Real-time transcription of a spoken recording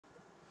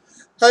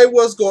Hey,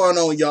 what's going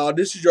on, y'all?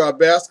 This is your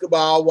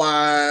Basketball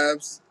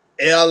Wives,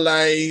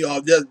 LA,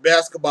 or just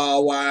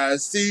Basketball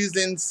Wives,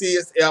 Season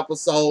 6,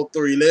 Episode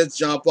 3. Let's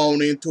jump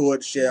on into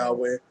it, shall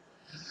we?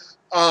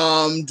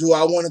 Do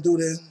I want to do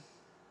this?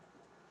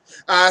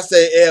 I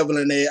say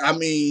Evelyn,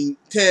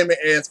 Tammy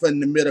asked for in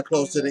the middle,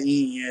 close to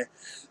the end.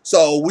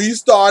 So we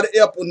started,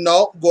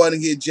 nope, going to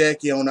get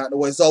Jackie on out the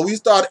way. So we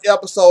started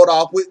episode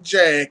off with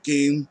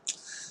Jackie.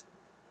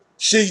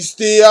 She's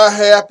still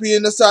happy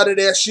in the side of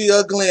that she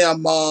a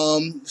glam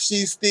mom.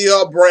 She's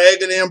still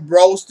bragging and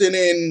boasting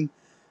and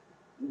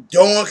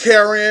doing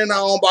carrying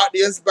on about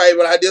this baby.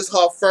 Like this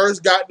her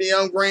first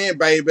goddamn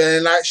grandbaby.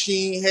 And like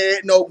she ain't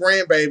had no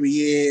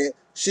grandbaby yet.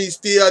 She's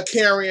still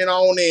carrying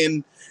on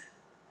and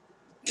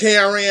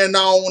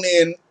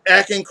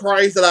acting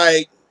crazy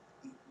like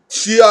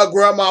she a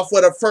grandma for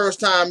the first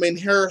time in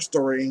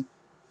history.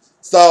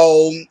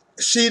 So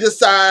she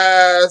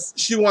decides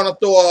she want to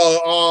throw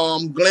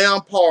a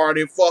glam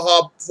party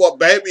for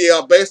baby,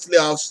 or basically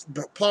a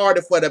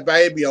party for the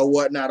baby or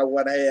whatnot or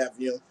what have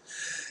you.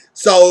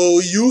 So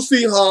you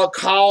see her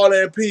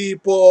calling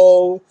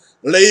people,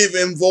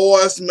 leaving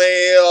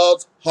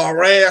voicemails,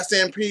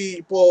 harassing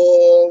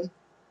people,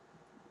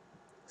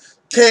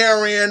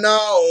 carrying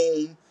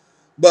on.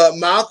 But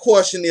my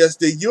question is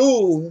to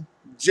you,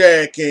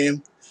 Jackie,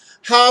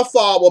 how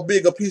far of a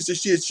bigger piece of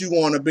shit you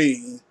want to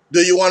be? Do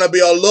you want to be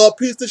a little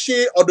piece of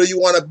shit, or do you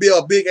want to be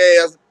a big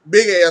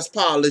ass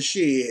pile of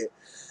shit?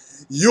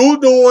 You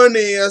doing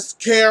this,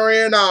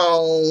 carrying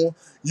on.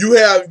 You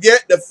have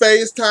yet to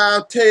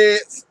FaceTime,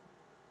 text,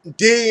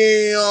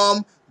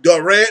 DM,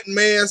 direct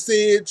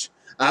message.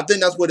 I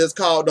think that's what it's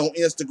called on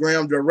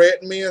Instagram,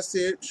 direct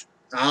message.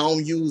 I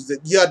don't use it.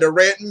 Yeah,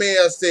 direct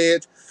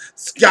message,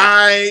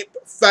 Skype,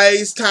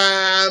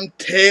 FaceTime,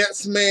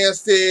 text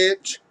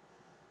message,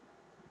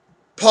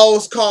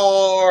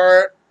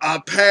 postcard, a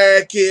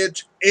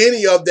package,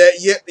 any of that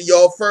yet to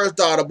your first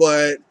daughter,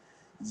 but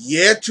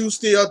yet you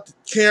still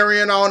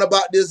carrying on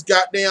about this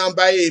goddamn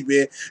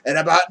baby and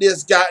about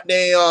this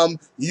goddamn,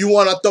 you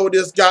want to throw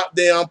this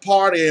goddamn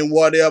party and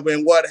whatever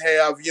and what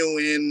have you.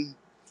 And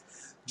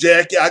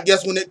Jackie, I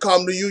guess when it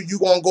come to you, you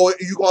gonna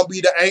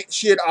be the ain't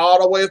shit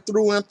all the way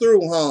through and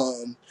through,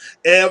 huh?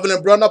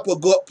 Evelyn brought up a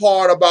good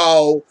part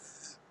about,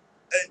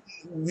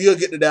 we'll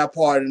get to that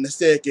part in a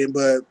second,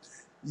 but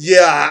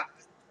yeah,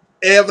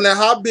 Evelyn,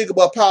 how big of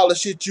a pile of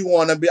shit you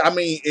want to be?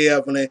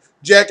 Evelyn.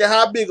 Jackie,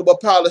 how big of a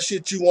pile of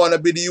shit you want to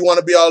be? Do you want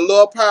to be a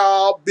little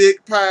pile,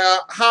 big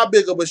pile? How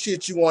big of a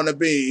shit you want to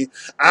be?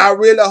 I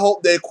really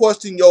hope they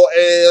question your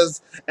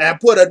ass and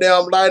put a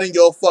damn light in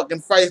your fucking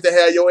face to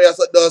have your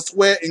ass up there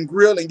sweating,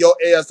 grilling your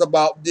ass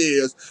about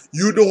this.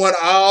 You doing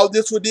all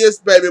this with this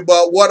baby,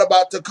 but what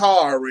about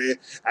Takari?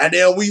 And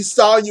then we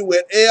saw you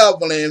with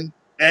Evelyn,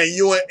 and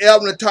you and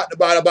Evelyn talked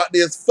about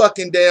this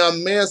fucking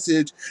damn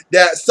message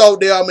that's so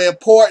damn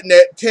important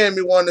that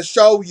Tammy wanted to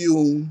show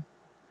you.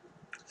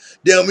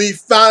 Then we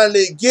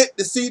finally get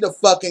to see the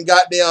fucking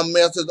goddamn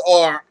message,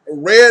 or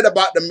read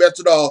about the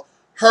message, or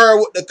heard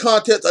what the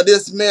contents of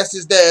this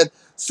message that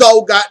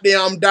so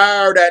goddamn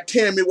dire that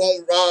Tammy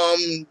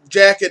want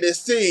Jackie to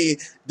see,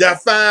 to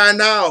find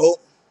out.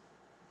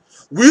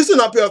 We sitting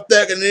up here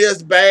thinking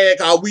this bad,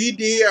 cause we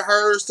did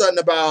heard something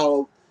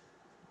about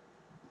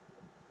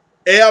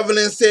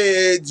Evelyn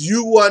said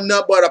you wasn't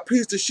nothing but a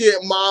piece of shit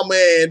mama,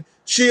 and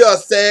she a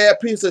sad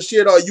piece of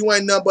shit, or you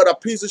ain't nothing but a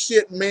piece of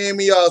shit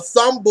mammy, or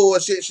some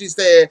bullshit she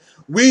said.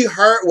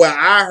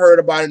 I heard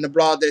about it in the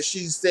blog that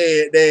she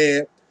said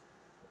that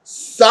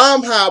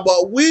somehow,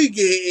 but we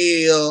get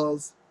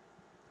is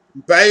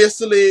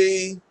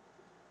basically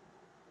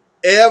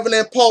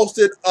Evelyn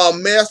posted a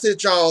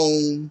message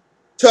on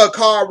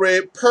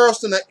Takari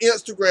personal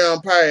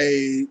Instagram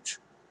page.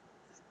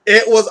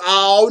 It was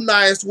all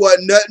nice.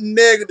 Wasn't nothing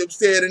negative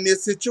said in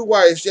this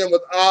situation. It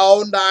was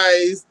all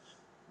nice.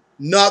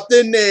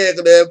 Nothing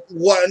negative.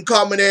 Wasn't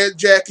coming at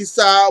Jackie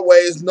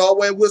sideways. No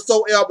way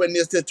whatsoever in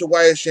this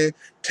situation.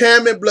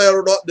 Tammy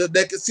blurred up that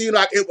they could seem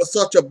like it was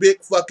such a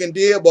big fucking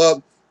deal,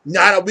 but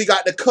now that we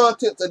got the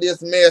contents of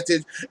this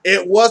message,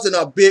 it wasn't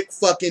a big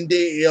fucking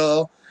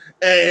deal.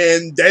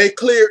 And they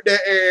cleared the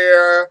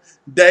air.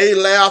 They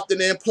laughed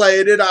and then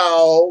played it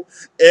all.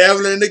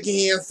 Evelyn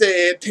again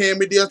said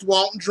Tammy just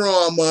want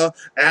drama.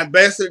 And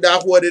basically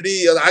that's what it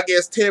is. I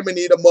guess Tammy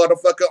need a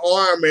motherfucking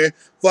army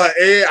for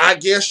air. I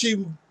guess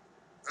she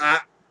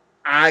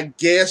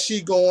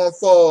going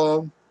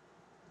for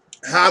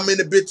how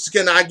many bitches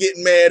can I get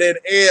mad at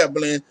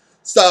Evelyn?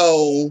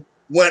 So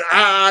when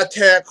I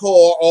attack her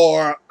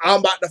or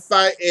I'm about to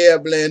fight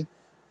Evelyn,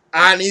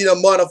 I need a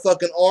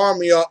motherfucking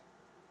army, or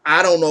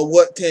I don't know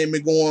what Tammy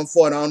going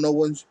for. I don't know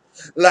what.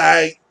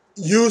 Like,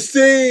 you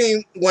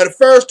seen, when the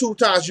first two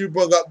times you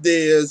brought up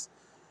this,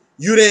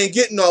 you didn't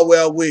get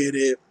nowhere with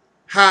it.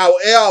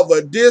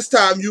 However, this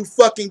time you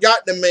fucking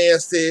got the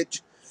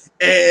message,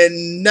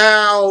 and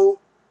now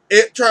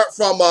it turned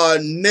from a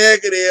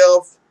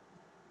negative,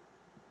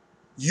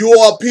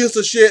 you're a piece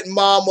of shit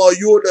mama, or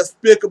you're a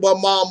despicable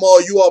mama,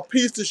 or you're a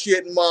piece of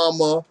shit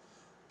mama,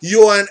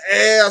 you're an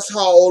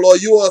asshole or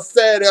you're a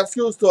sad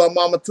excuse to a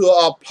mama to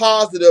a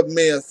positive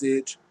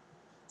message.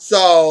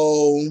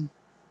 So,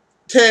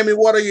 Tammy,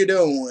 what are you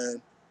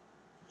doing?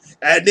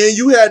 And then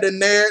you had the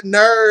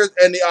nerves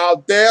and the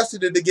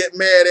audacity to get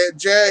mad at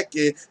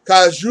Jackie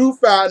because you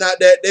found out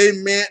that they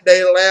meant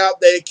they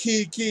laughed, they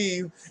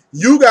kiki.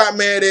 You got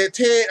mad at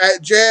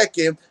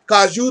Jackie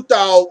because you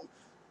thought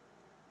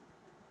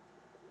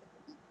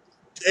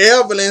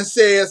Evelyn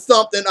said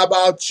something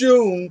about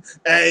you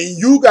and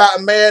you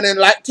got mad, and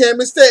like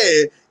Tammy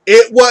said,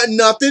 it wasn't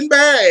nothing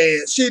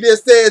bad. She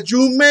just said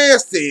you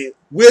messy,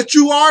 which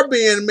you are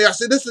being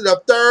messy. This is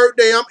the third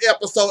damn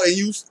episode and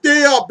you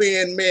still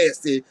being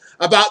messy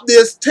about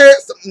this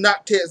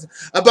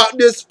about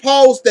this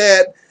post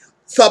that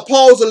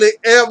supposedly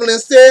Evelyn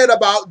said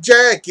about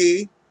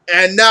Jackie,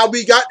 and now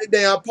we got the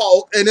damn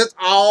post and it's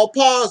all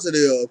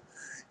positive.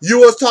 You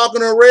was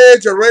talking to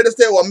Reg, and Reg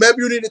said, well,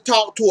 maybe you need to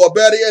talk to her.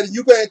 Better yet,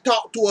 you can't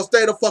talk to her,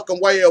 stay the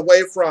fucking way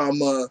away from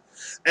her.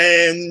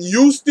 And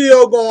you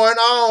still going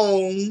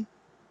on.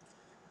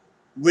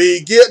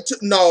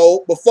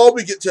 Before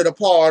we get to the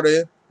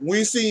party,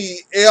 we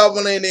see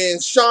Evelyn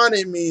and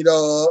Shawnee meet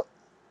up.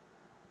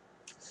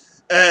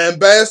 And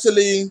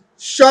basically,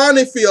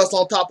 Shawnee feels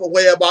on top of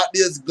way about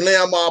this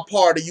glamour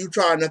party you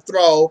trying to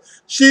throw.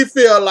 She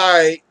feel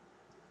like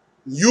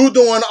you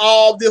doing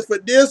all this for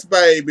this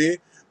baby.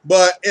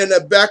 But in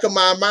the back of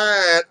my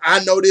mind,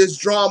 I know this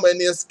drama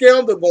and this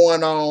scandal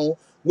going on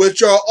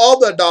with your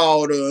other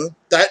daughter.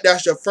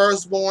 That's your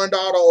firstborn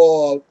daughter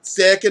or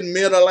second,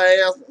 middle,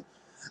 last.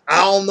 I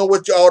don't know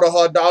which order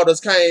her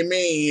daughters came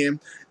in.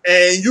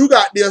 And you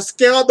got this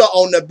scandal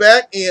on the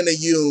back end of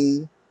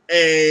you.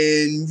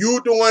 And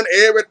you doing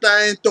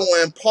everything,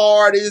 throwing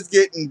parties,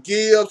 getting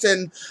gifts,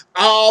 and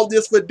all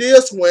this for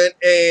this one.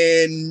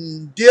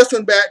 And this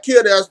one back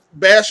here that's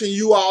bashing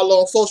you all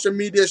on social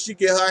media, she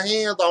get her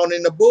hands on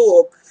in the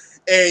book.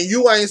 And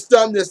you ain't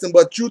stumped this,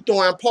 but you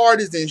throwing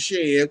parties and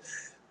shit.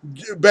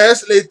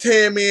 Basically,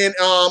 Tammy and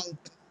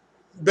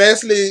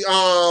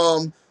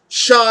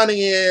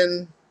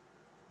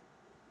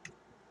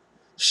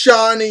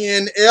Shawnee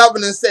and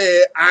Evelyn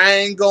said, I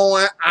ain't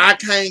going, I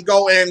can't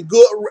go, and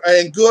good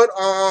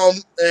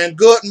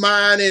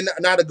mind, and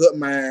not a good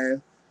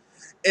mind.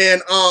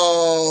 And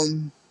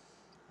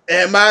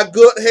my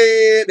good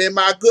head and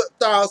my good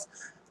thoughts,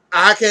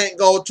 I can't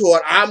go to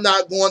it. I'm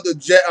not going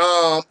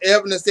to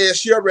Evelyn said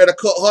she already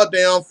cut her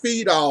damn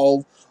feet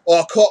off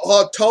or cut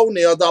her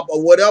toenails off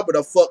or whatever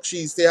the fuck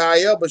she said,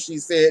 however she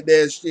said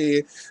that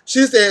shit.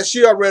 She said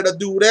she already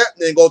do that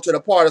and then go to the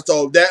party.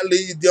 So that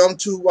leaves them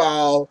two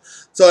out.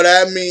 So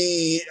that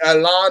means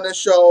Alana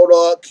showed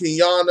up,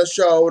 Kiana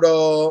showed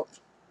up,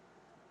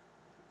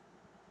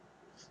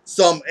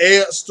 some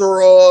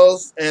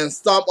extras, and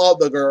some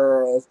other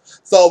girls.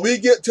 So we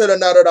get to the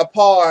night of the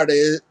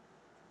party.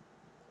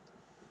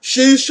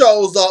 She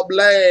shows up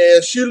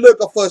last. She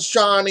looking for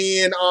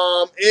Shawnee and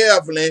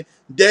Evelyn.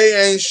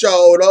 They ain't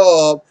showed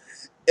up.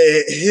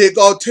 Here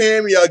go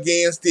Tammy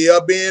again,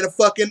 still being a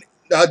fucking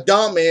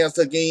dumbass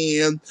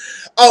again.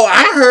 Oh,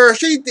 I heard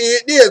she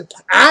did this.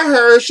 I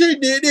heard she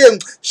did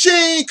this. She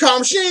ain't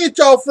come. She ain't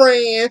your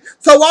friend.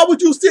 So why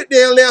would you sit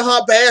there and let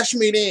her bash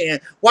me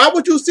then? Why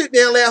would you sit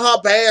there and let her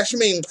bash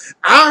me?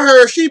 I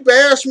heard she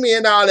bashed me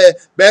and all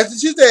that. Basically,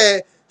 she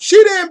said,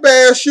 she didn't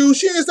bash you.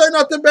 She didn't say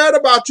nothing bad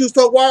about you.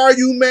 So why are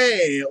you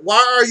mad?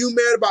 Why are you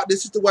mad about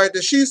this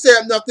situation? She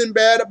said nothing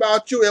bad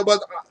about you. It was,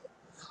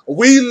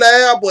 we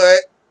laughed, but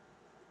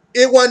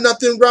it wasn't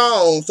nothing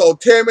wrong. So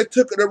Tammy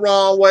took it the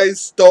wrong way,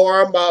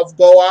 storm off,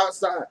 go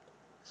outside.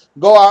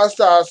 Go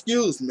outside,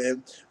 excuse me.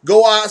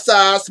 Go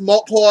outside,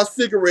 smoke her a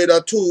cigarette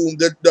or two.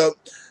 The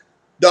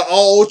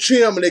old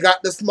chimney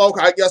got the smoke,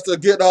 I guess, to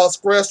get her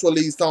stress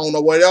release on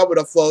or whatever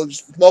the fuck.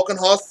 Smoking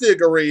her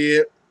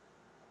cigarette.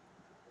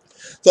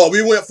 So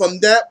we went from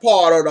that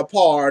part of the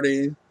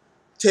party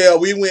till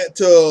we went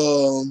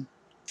to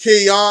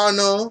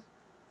Kiana.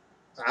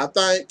 I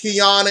think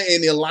Kiana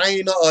and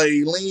Elena or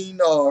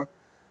Elena, or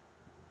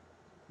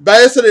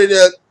basically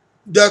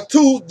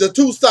the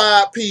two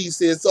side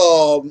pieces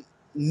of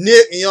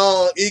Nick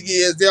Young,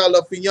 Iggy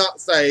Azalea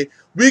fiance.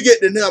 We get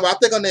to them. I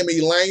think her name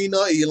is Elaine,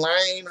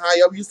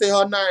 however you say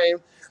her name.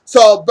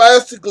 So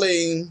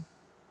basically,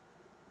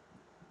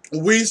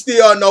 we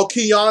still know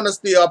Kiana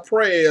still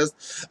prayers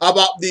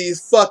about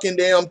these fucking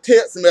damn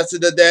text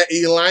messages that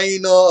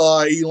Elaine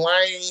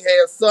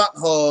had sent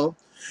her.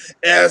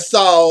 And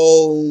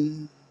so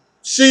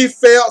she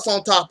felt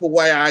some type of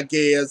way, I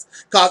guess,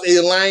 because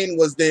Elaine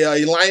was there.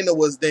 Elena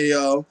was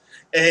there.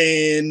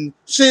 And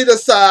she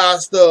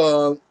decides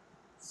to,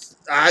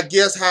 I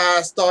guess how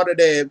I started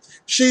that.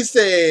 She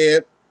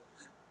said,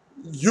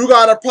 you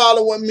got a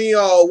problem with me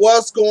or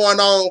what's going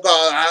on?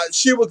 Cause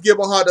she was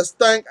giving her the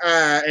stink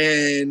eye,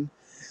 and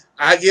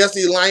I guess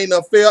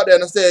Elena felt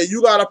that and said,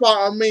 you got a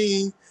problem with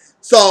me.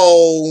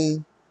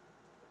 So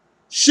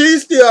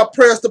She's still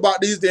pressed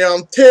about these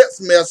damn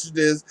text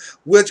messages,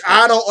 which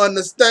I don't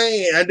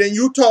understand. And then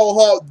you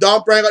told her,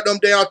 don't bring up them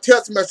damn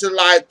text messages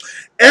like,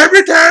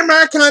 every time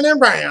I come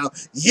around,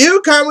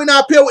 you coming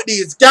up here with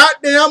these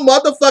goddamn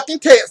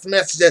motherfucking text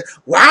messages.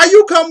 Why are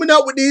you coming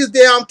up with these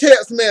damn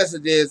text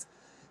messages?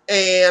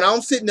 And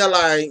I'm sitting there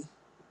like,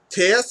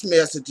 text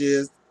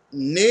messages?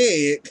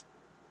 Nick.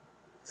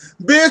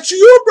 Bitch,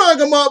 you bring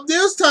him up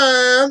this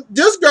time.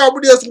 This girl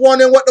was just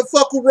wondering what the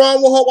fuck was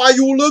wrong with her, why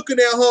you looking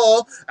at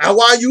her, and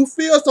why you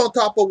feel some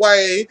type of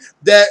way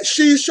that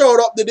she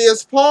showed up to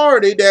this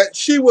party that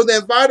she was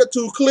invited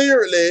to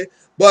clearly,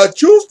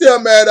 but you still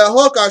mad at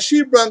her because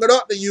she brought it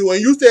up to you, and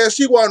you said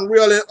she wasn't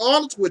really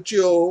honest with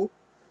you.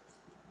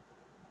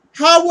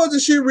 How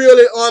wasn't she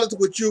really honest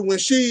with you when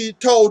she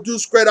told you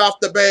straight off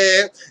the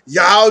bat,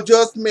 y'all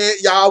just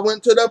met, y'all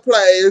went to the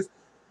place?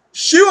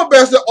 She was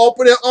basically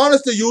open and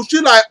honest to you. She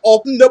like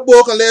opened the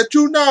book and let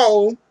you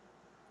know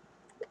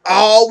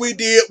all we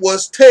did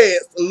was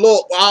test.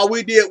 Look, all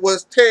we did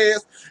was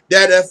test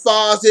that as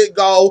far as it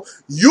go,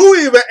 you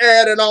even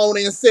added on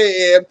and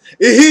said,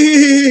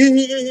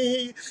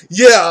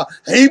 yeah,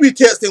 he be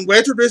texting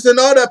waitresses and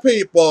other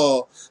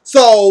people.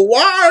 So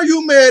why are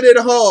you mad at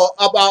her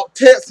about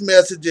text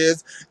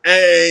messages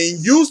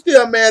and you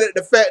still mad at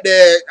the fact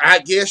that I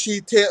guess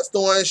she texted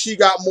her and she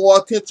got more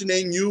attention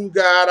than you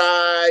got?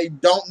 I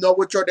don't know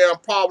what your damn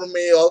problem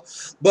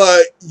is,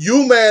 but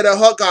you mad at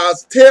her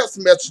because text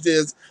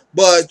messages.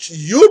 But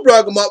you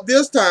brought him up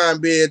this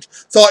time, bitch.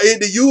 So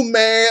either you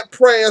mad,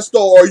 pressed,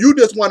 or you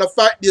just want to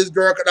fight this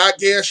girl because I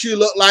guess she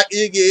look like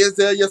Iggy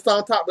Azalea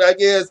sometime. I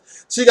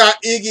guess she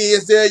got Iggy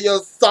Azalea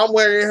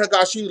somewhere in her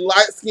because she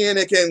light-skinned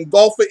and can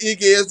go for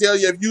Iggy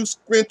Azalea. If you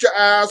squint your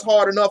eyes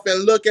hard enough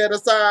and look at her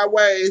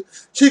sideways,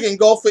 she can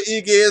go for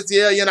Iggy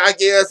Azalea. And I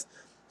guess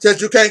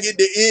since you can't get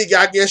the Iggy,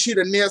 I guess she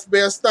the next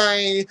best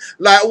thing.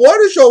 Like, what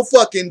is your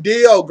fucking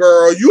deal,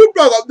 girl? You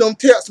brought up them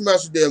text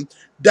messages.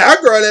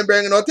 That girl ain't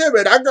bringing no tip.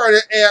 That girl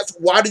didn't ask,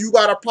 why do you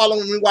got a problem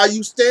with me? Why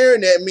you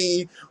staring at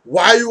me?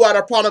 Why you got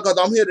a problem? Because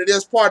I'm here to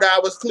this party I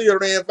was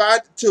clearly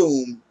invited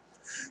to.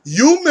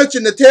 You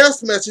mentioned the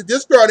text message.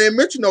 This girl didn't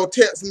mention no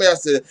text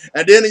message.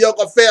 And then in your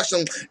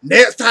confession,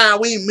 next time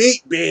we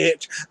meet,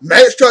 bitch,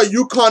 make sure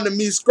you come to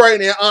me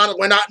straight and honest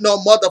when not no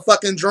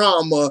motherfucking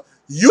drama.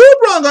 You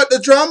brought up the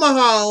drama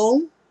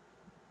home.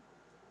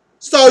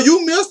 So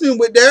you missed me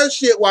with that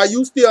shit while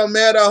you still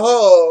mad at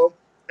her.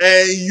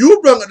 And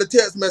you brought up the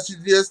text message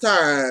this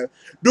time.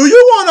 Do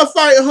you want to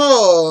fight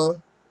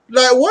her?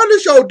 Like, what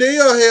is your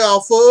deal here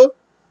for?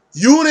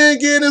 You didn't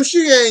get him,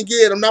 she ain't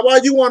get him. Now, why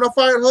you want to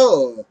fight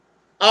her?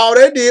 All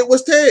they did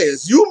was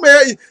test. You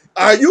mad?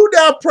 Are you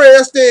that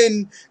pressed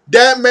and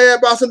that mad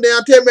about some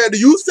damn text message?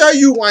 You say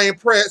you ain't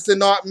pressed and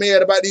not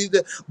mad about these,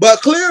 but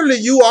clearly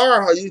you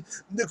are.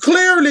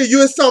 Clearly,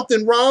 there's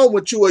something wrong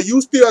with you, or you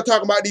still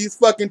talking about these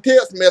fucking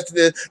text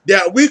messages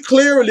that we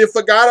clearly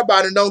forgot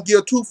about and don't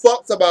give two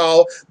fucks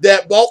about.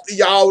 That both of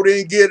y'all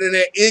didn't get, and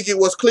that Iggy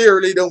was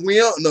clearly the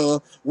winner.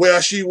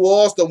 Well, she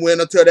was the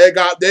winner till they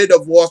got their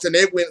divorce and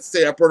they went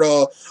separate,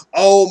 or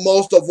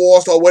almost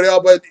divorced, or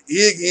whatever.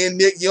 Iggy and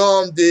Nick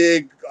Young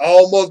did.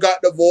 Almost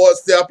got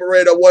divorced,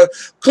 separated. Well,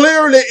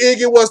 clearly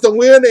Iggy was the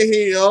winner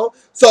here.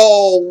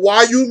 So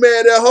why you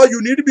mad at her?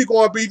 You need to be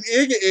going beating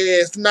Iggy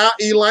ass, not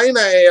Elena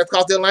ass,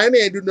 because Elena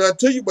ain't do nothing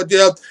to you, but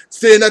just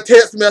send a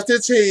text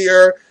message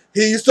here.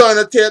 He sent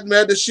a text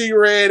message, she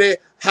read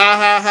it, ha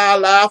ha ha,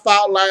 laugh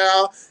out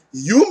loud.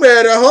 You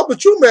mad at her,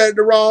 but you mad at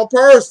the wrong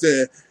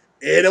person.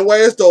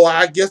 Anyways, though,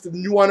 I guess if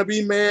you want to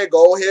be mad,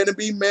 go ahead and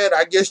be mad.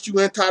 I guess you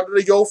entitled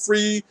to your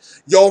free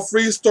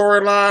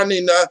storyline,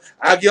 and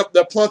I get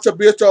to punch a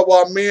bitch of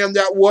a man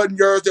that wasn't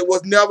yours, that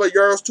was never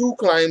yours to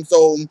claim.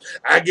 So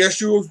I guess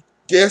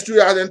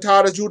I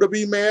entitled you to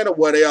be mad or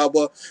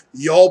whatever.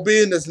 Your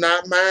business,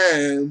 not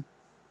mine.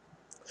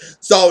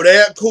 So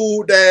that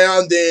cooled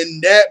down,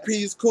 then that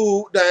piece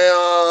cooled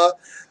down.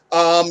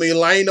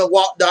 Elena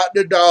walked out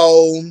the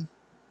door.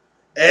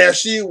 As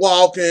she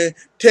walking,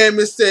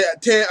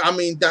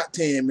 not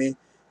Tammy.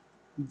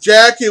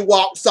 Jackie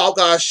walks out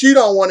because she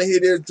don't want to hear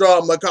this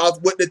drama, because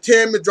with the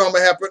Tammy drama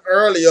happened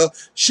earlier,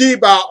 she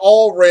about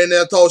over in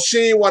there, so she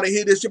didn't want to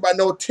hear this shit about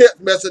no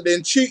text message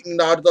and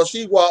cheating out, so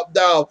she walked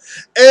out.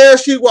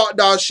 As she walked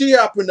out, she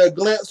happened to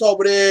glance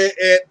over there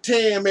at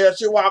Tammy as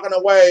she walking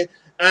away,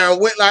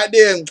 and went like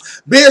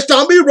this, bitch,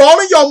 don't be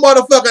rolling your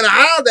motherfucking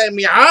eyes at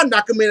me. I'll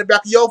knock him in the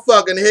back of your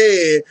fucking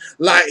head.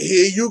 Like,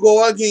 here you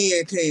go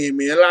again,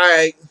 Tammy.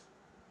 Like,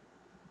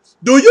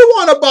 do you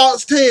want to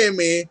box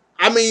Jackie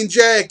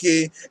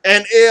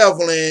and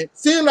Evelyn?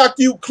 Seems like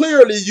you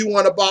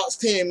want to box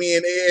Tammy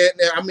and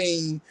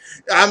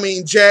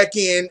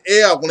Jackie and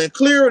Evelyn.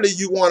 Clearly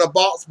you want to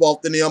box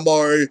both of them,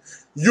 or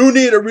you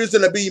need a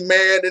reason to be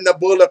mad in the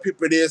Bullet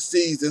people this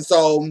season.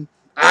 So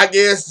I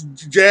guess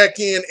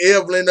Jackie and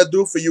Evelyn will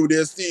do for you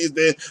this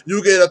season.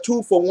 You get a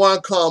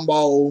 2-for-1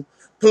 combo.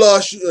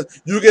 Plus,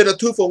 you get a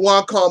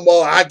 2-for-1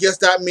 combo. I guess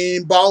that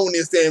means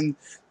bonus. And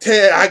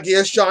I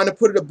guess trying to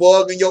put a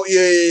bug in your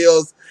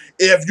ears.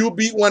 If you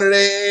beat one of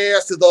their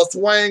asses or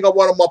swing or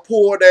one of them or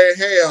pull their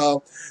hair,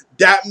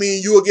 that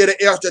means you will get an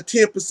extra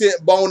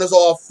 10% bonus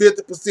or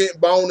 50%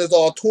 bonus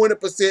or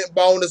 20%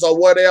 bonus or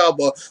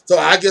whatever. So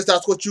I guess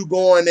that's what you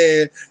going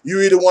in. You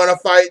either want to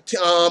fight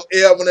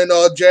Evelyn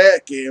or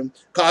Jackie.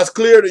 Because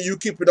clearly you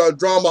keeping a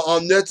drama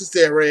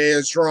unnecessary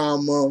as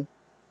drama.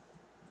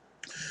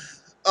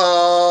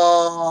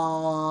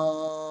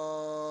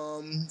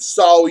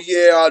 So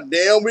yeah,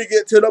 then we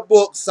get to the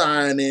book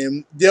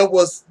signing. There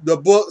was the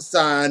book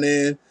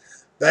signing.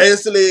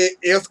 Basically,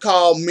 it's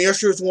called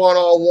Mistress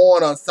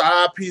 101, a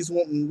side piece.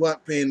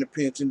 Wasn't paying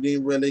attention,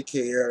 didn't really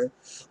care.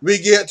 We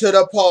get to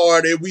the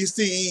party. We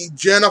see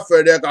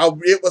Jennifer there.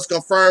 It was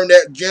confirmed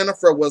that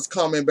Jennifer was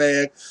coming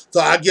back. So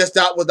I guess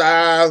that was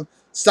our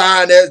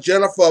sign that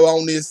Jennifer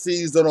on this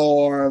season,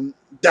 or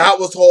that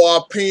was her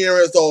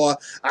appearance, or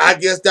I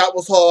guess that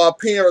was her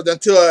appearance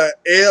until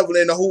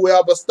Evelyn or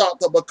whoever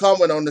stopped her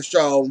becoming on the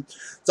show.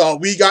 So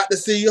we got to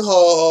see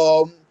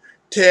her.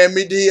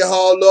 Tammy did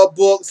her little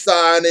book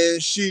signing.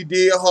 She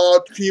did her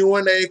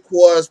Q&A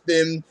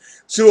question.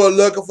 She was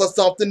looking for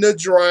something to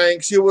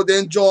drink. She was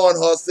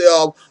enjoying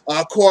herself.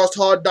 Of course,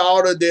 her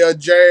daughter there,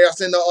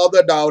 Jazz, and the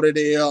other daughter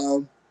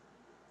there.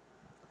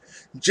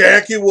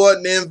 Jackie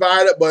wasn't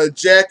invited, but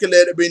Jackie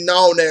let it be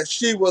known that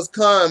she was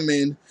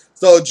coming.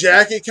 So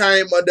Jackie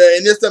came under,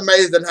 and it's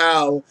amazing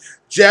how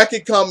Jackie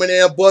coming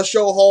in, bust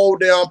your whole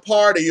damn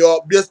party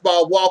up just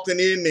by walking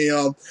in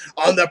there.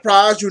 On the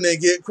prize, you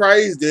didn't get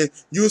crazy.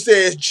 You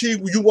said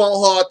you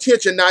want her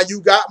attention. Now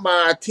you got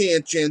my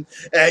attention,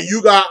 and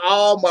you got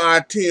all my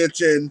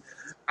attention.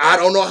 I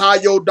don't know how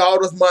your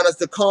daughters managed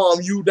to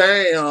calm you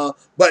down,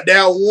 but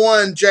that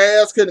one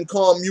Jazz couldn't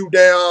calm you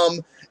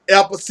down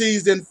after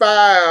season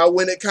 5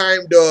 when it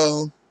came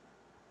to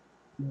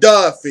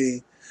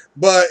Duffy.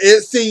 But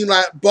it seemed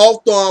like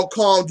both of them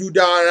calmed you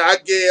down, and I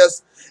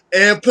guess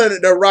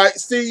implanted the right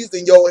seeds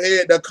in your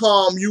head to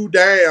calm you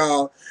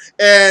down.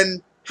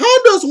 And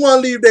how does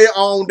one leave their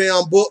own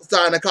damn book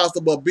signing because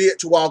of a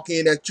bitch walk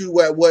in that you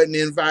wasn't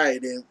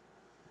invited?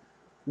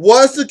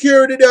 What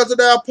security there's at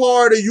that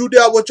party? You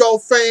there with your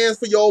fans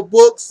for your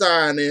book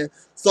signing.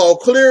 So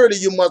clearly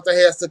you must have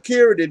had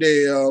security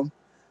there.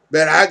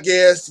 But I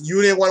guess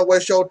you didn't want to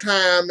waste your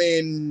time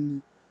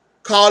in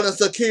calling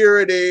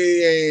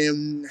security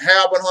and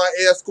having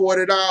her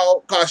escorted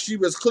out because she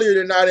was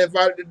clearly not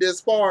invited to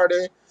this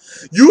party.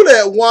 You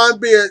let one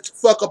bitch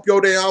fuck up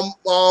your damn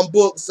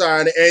book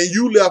signing, and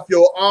you left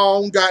your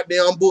own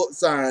goddamn book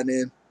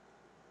signing.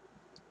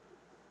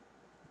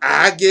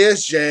 I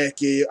guess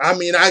Jackie.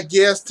 I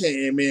guess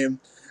Tammy.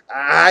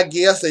 I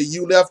guess that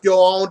you left your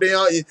own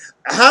damn.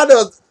 How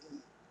does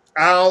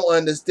I don't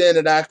understand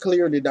it. I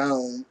clearly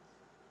don't.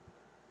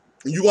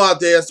 You have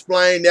to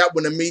explain that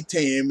one to me,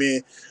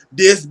 Tammy.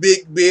 This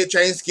big bitch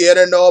ain't scared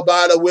of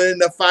nobody, willing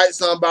to fight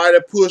somebody,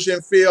 pushing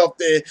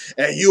filthy,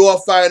 and you are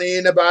fighting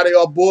anybody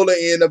or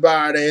bullying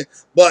anybody.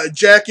 But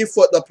Jackie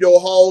fucked up your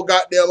whole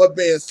goddamn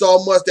event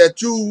so much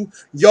that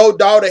your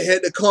daughter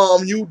had to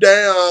calm you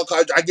down,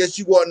 because I guess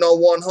you wasn't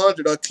on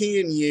 100 or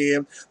 10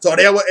 yet. So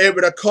they were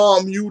able to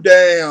calm you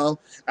down,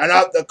 and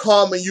after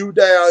calming you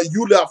down,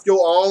 you left your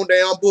own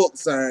damn book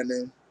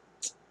signing.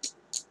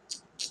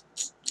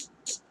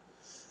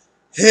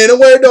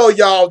 Anyway, though,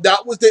 y'all,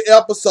 that was the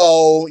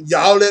episode.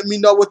 Y'all let me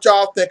know what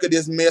y'all think of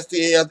this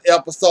messy ass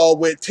episode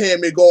with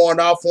Tammy going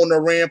off on the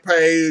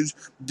rampage,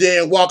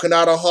 then walking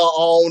out of her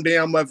own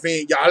damn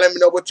event. Y'all let me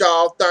know what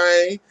y'all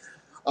think.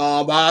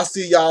 I'll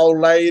see y'all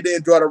later.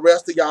 Enjoy the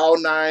rest of y'all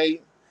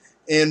night,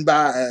 and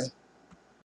bye.